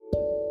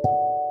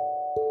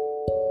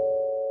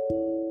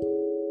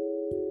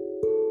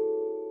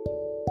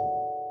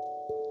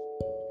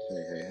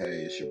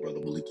It's your brother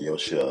Malik El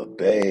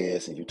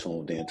Shabazz, and you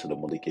tuned in to the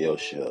Malik El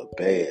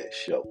Shabazz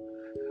show.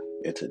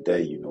 And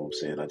today,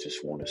 I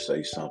just want to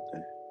say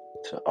something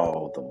to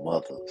all the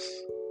mothers.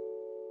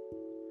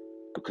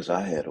 Because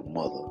I had a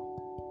mother,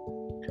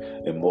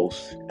 and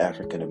most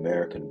African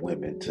American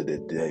women to this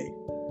day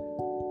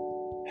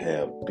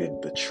have been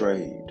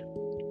betrayed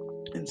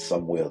in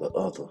some way or the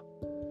other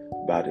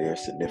by their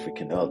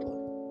significant other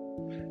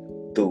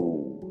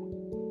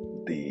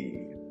through the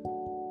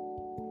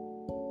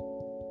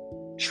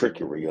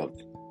trickery of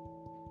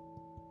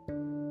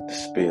the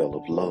spell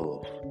of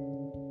love.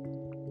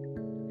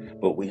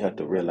 But we have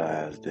to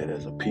realize that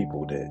as a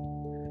people that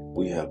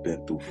we have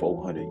been through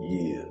 400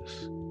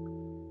 years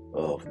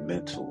of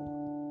mental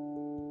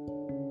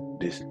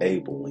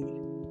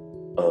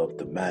disabling of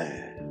the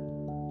mind,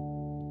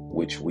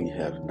 which we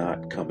have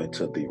not come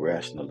into the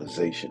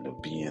rationalization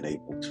of being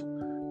able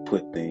to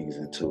put things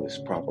into its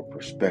proper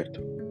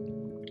perspective.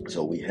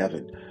 So we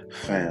haven't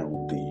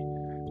found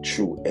the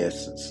true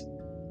essence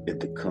in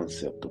the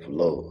concept of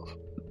love.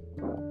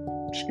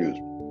 Excuse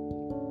me.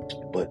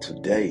 But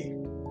today,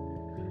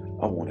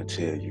 I want to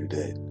tell you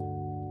that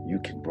you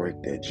can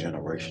break that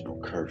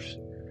generational curse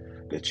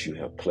that you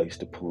have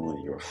placed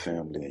upon your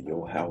family and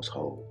your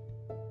household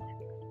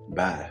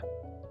by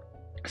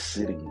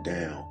sitting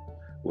down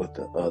with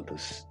the other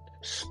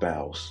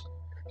spouse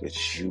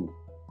that you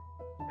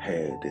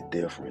had the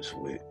difference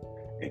with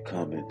and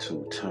coming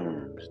to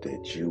terms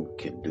that you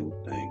can do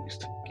things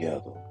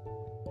together,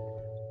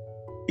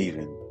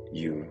 even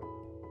you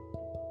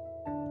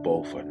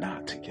both are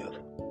not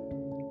together.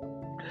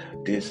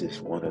 This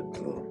is one of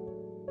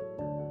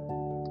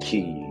the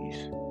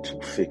keys to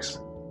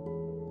fixing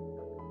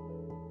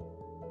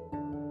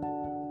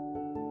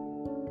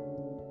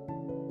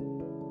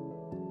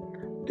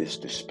this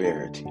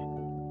disparity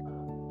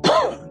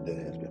that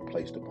has been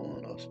placed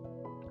upon us.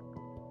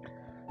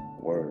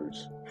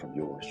 Words from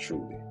yours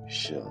truly,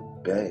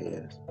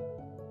 Shabazz.